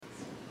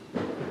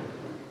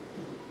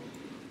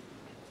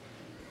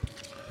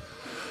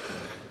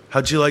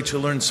How'd you like to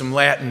learn some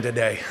Latin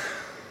today?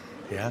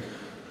 Yeah?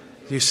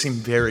 You seem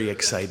very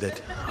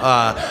excited.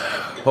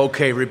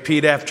 Okay,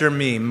 repeat after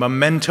me.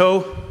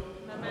 Memento.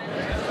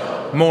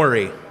 Memento.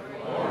 Mori.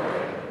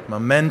 Mori.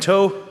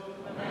 Memento.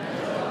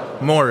 Memento.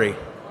 Mori.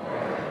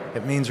 Mori.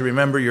 It means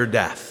remember your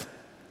death.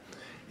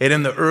 And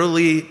in the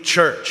early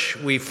church,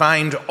 we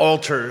find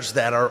altars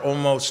that are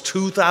almost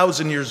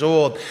 2,000 years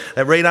old,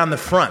 that right on the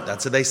front,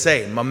 that's what they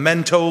say,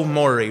 Memento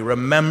Mori,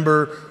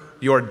 remember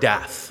your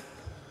death.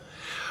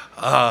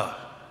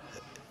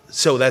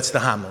 So that's the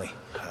homily.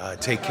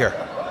 Take care.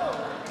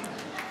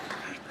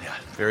 Yeah,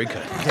 very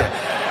good.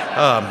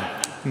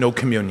 Yeah. No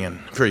communion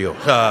for you.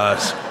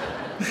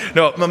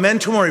 No,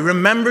 Memento Mori,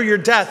 remember your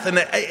death. And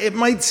it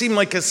might seem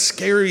like a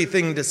scary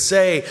thing to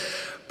say,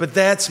 but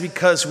that's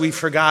because we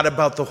forgot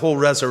about the whole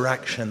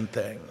resurrection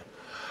thing.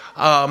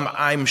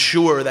 I'm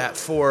sure that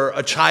for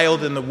a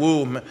child in the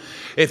womb,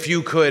 if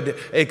you could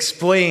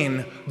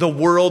explain the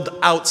world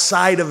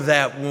outside of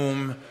that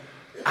womb,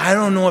 I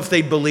don't know if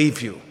they'd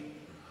believe you.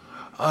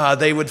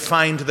 They would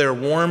find their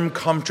warm,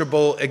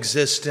 comfortable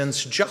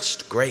existence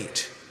just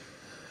great.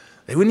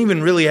 They wouldn't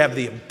even really have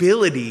the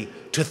ability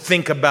to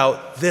think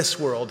about this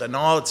world and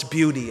all its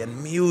beauty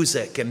and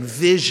music and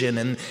vision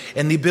and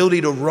the ability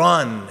to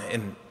run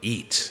and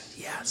eat.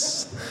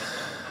 Yes.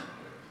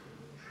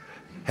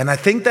 And I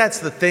think that's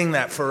the thing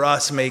that for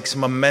us makes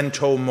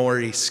Memento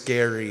Mori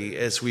scary,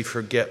 is we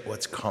forget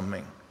what's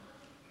coming.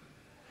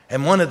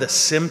 And one of the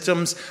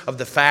symptoms of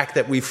the fact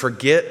that we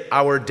forget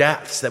our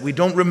deaths, that we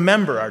don't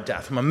remember our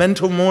death,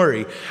 Memento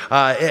Mori,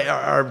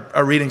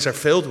 our readings are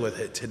filled with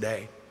it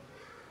today.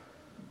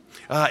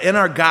 In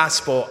our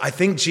gospel, I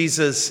think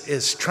Jesus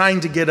is trying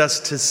to get us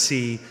to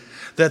see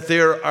that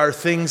there are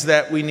things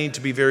that we need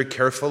to be very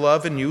careful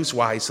of and use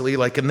wisely,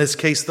 like in this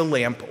case, the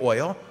lamp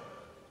oil.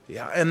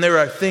 Yeah, and there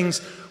are things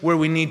where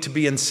we need to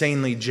be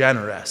insanely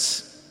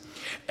generous.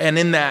 And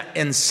in that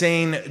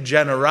insane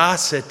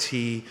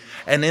generosity,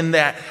 and in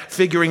that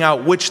figuring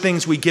out which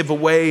things we give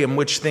away and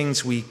which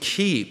things we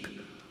keep,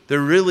 there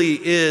really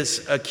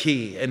is a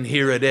key, and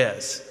here it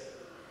is.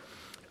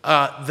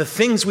 The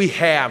things we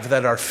have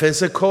that are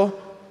physical,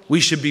 we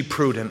should be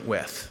prudent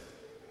with.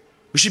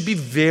 We should be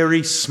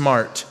very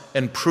smart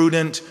and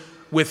prudent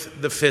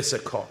with the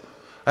physical.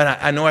 And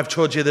I know I've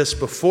told you this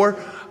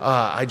before.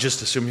 I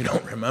just assume you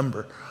don't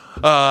remember.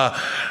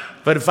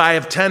 But if I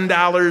have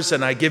 $10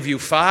 and I give you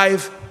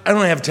 $5, I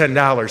don't have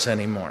 $10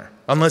 anymore,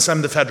 unless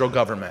I'm the federal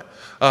government.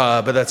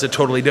 But that's a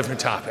totally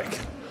different topic.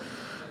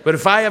 But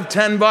if I have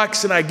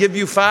 $10 and I give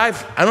you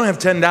 $5, I don't have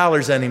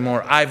 $10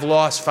 anymore. I've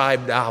lost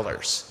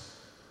 $5.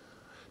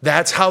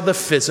 That's how the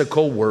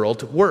physical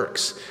world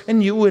works.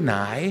 And you and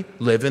I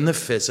live in the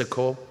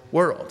physical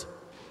world.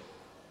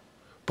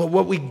 But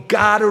what we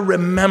gotta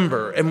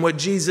remember, and what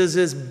Jesus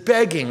is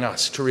begging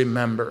us to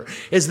remember,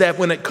 is that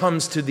when it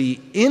comes to the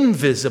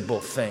invisible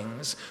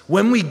things,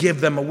 when we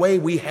give them away,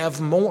 we have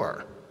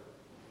more.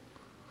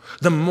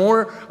 The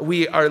more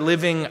we are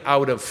living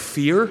out of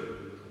fear,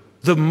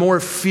 the more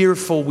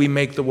fearful we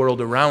make the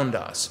world around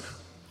us.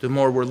 The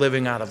more we're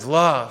living out of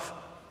love,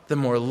 the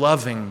more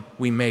loving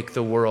we make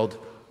the world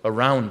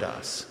around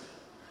us.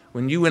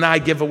 When you and I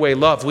give away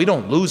love, we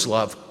don't lose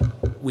love,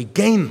 we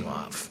gain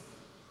love.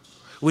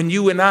 When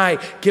you and I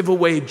give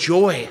away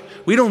joy,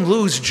 we don't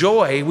lose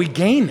joy, we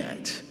gain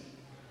it.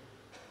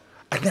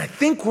 And I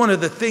think one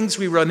of the things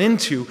we run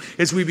into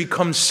is we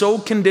become so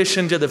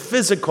conditioned to the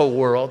physical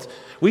world,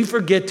 we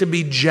forget to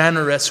be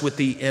generous with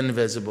the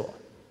invisible.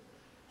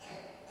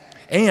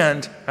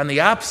 And on the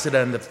opposite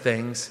end of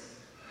things,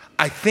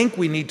 I think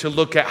we need to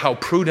look at how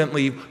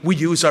prudently we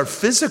use our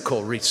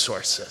physical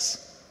resources.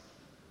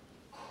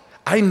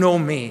 I know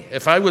me.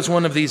 If I was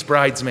one of these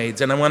bridesmaids,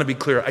 and I want to be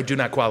clear, I do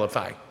not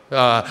qualify.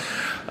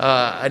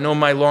 I know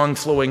my long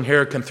flowing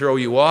hair can throw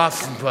you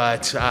off,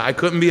 but I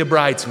couldn't be a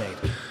bridesmaid.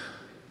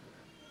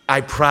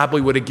 I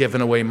probably would have given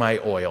away my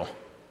oil.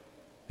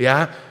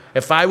 Yeah?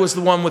 If I was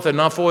the one with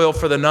enough oil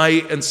for the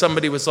night and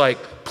somebody was like,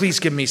 please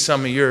give me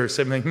some of yours,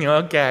 I'm like,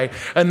 okay.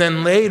 And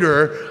then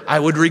later, I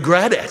would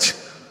regret it.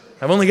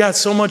 I've only got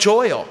so much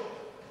oil,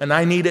 and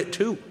I need it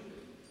too.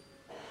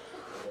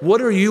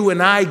 What are you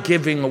and I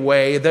giving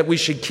away that we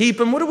should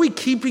keep? And what are we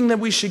keeping that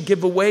we should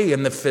give away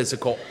in the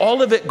physical?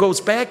 All of it goes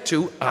back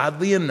to,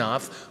 oddly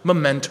enough,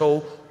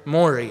 Memento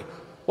Mori.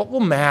 What will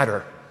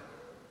matter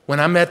when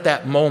I'm at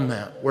that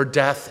moment where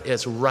death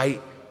is right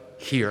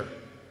here?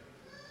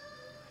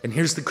 And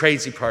here's the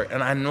crazy part,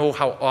 and I know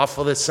how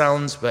awful this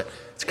sounds, but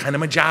it's kind of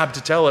my job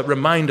to tell it,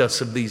 remind us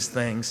of these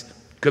things.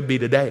 Could be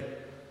today.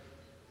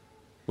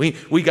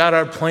 We got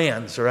our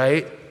plans,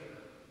 right?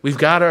 We've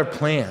got our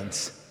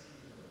plans.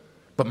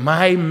 But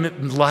my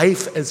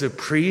life as a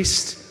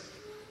priest,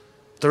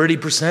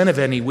 30% of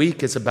any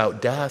week is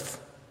about death.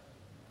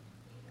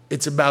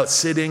 It's about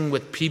sitting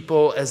with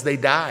people as they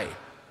die.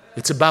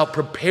 It's about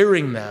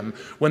preparing them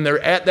when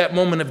they're at that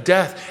moment of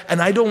death. And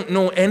I don't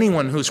know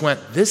anyone who's went,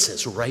 this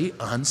is right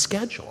on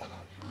schedule.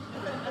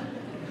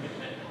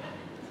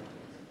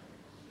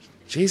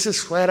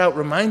 Jesus flat out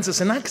reminds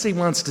us, and not because he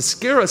wants to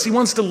scare us, he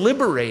wants to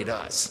liberate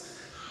us.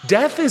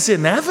 Death is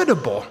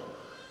inevitable.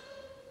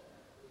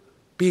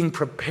 Being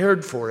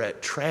prepared for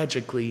it,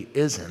 tragically,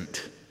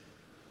 isn't.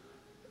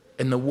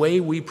 And the way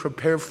we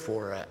prepare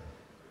for it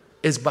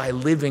is by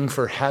living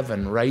for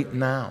heaven right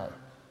now.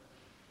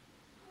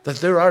 That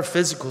there are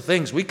physical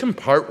things we can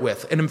part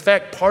with. And in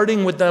fact,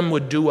 parting with them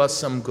would do us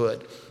some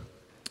good.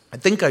 I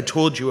think I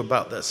told you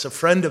about this. A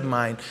friend of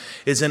mine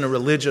is in a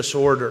religious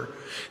order,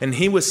 and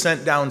he was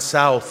sent down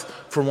south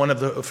for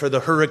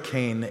the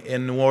hurricane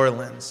in New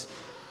Orleans.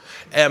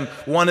 And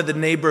one of the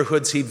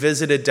neighborhoods he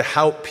visited to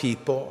help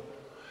people,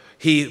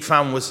 he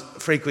found was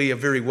frankly a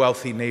very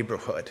wealthy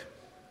neighborhood.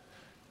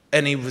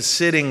 And he was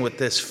sitting with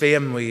this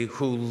family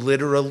who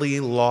literally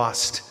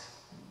lost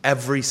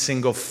every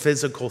single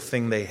physical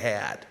thing they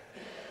had.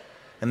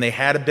 And they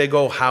had a big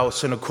old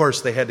house, and of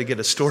course they had to get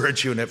a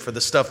storage unit for the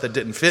stuff that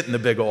didn't fit in the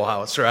big old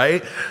house,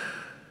 right?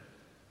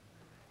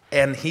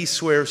 And he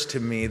swears to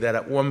me that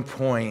at one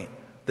point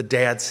the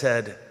dad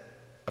said,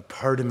 a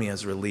part of me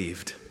is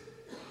relieved.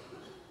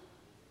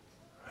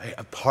 Right?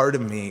 A part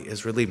of me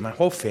is relieved. My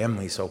whole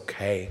family's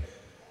okay.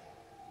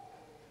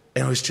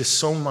 And it was just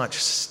so much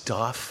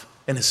stuff.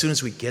 And as soon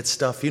as we get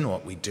stuff, you know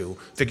what we do,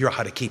 figure out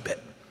how to keep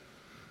it.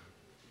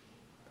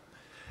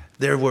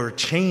 There were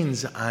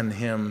chains on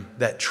him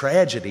that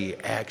tragedy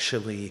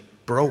actually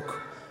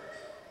broke.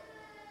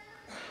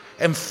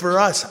 And for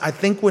us, I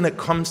think when it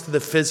comes to the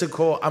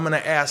physical, I'm going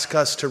to ask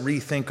us to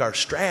rethink our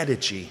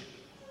strategy.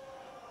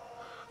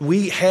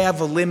 We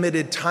have a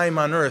limited time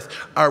on earth.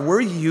 Are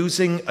we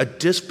using a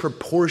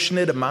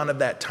disproportionate amount of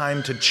that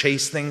time to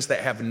chase things that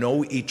have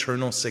no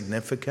eternal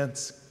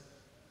significance?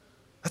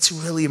 That's a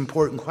really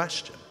important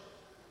question.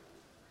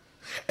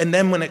 And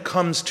then when it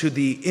comes to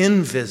the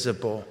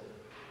invisible,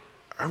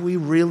 are we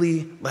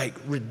really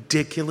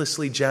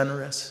ridiculously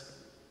generous?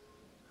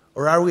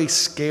 Or are we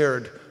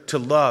scared to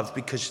love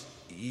because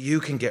you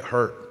can get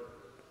hurt?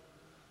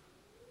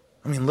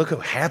 I mean, look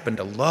what happened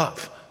to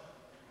love.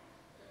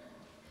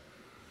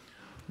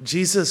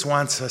 Jesus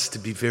wants us to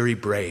be very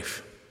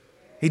brave.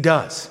 He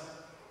does.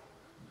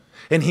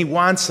 And he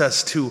wants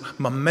us to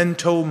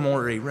memento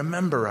mori,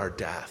 remember our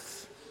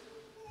death.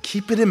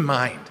 Keep it in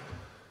mind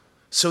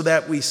so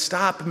that we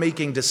stop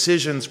making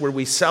decisions where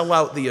we sell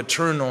out the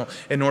eternal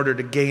in order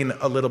to gain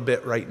a little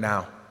bit right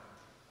now.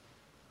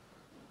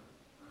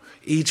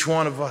 Each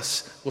one of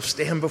us will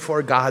stand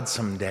before God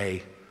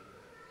someday.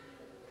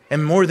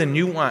 And more than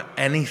you want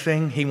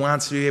anything, he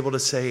wants to be able to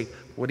say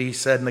what he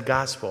said in the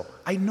gospel.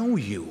 I know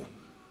you.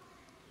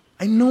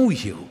 I know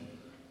you.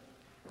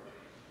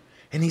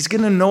 And he's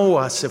going to know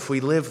us if we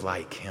live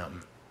like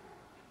him.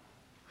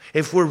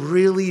 If we're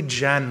really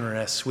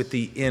generous with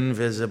the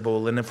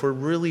invisible, and if we're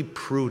really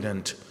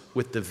prudent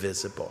with the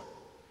visible.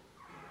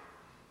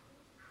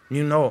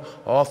 You know,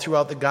 all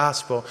throughout the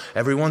gospel,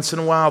 every once in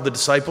a while, the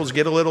disciples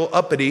get a little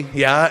uppity,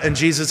 and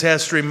Jesus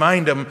has to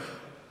remind them,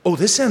 oh,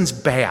 this ends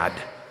bad,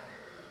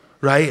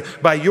 right?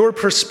 By your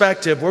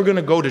perspective, we're going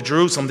to go to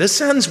Jerusalem. This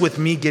ends with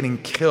me getting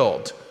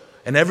killed.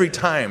 And every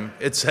time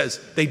it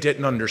says they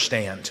didn't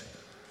understand.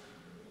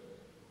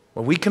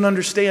 Well, we can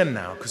understand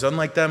now, because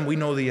unlike them, we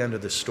know the end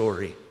of the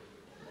story.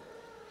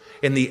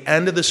 And the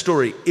end of the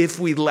story, if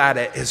we let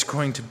it, is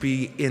going to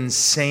be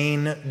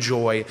insane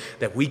joy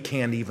that we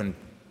can't even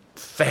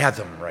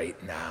fathom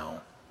right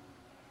now.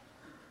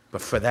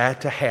 But for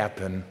that to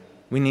happen,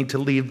 we need to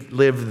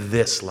live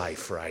this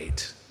life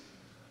right.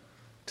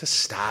 To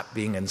stop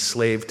being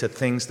enslaved to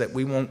things that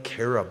we won't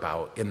care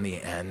about in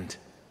the end.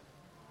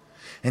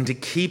 And to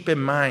keep in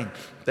mind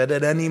that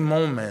at any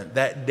moment,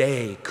 that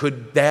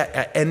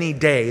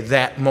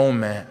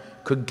moment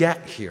could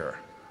get here,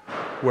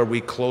 where we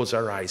close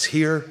our eyes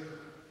here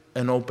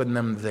and open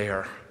them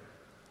there.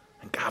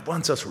 And God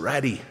wants us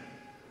ready.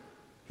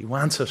 He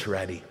wants us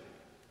ready.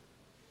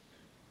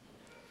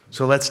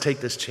 So let's take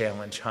this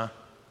challenge,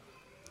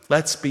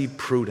 Let's be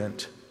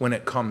prudent when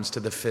it comes to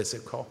the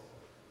physical.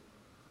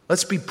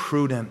 Let's be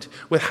prudent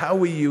with how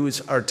we use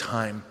our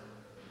time.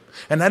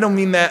 And I don't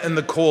mean that in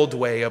the cold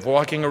way of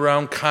walking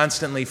around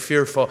constantly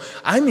fearful.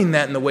 I mean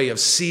that in the way of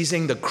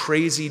seizing the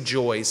crazy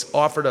joys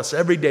offered us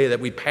every day that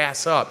we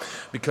pass up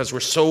because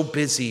we're so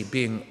busy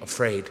being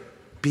afraid.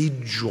 Be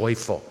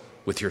joyful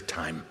with your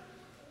time.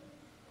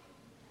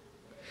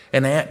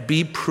 And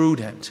be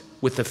prudent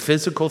with the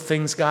physical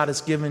things God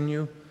has given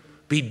you.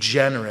 Be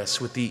generous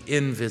with the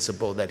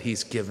invisible that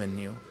he's given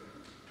you.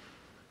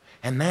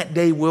 And that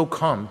day will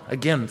come,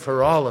 again,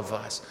 for all of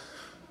us.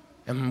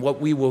 And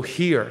what we will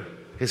hear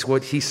is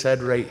what he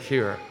said right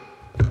here.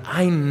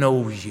 I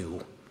know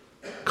you.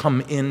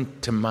 Come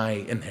into my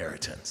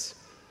inheritance.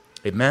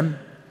 Amen?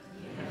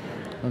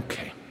 Amen.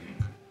 Okay.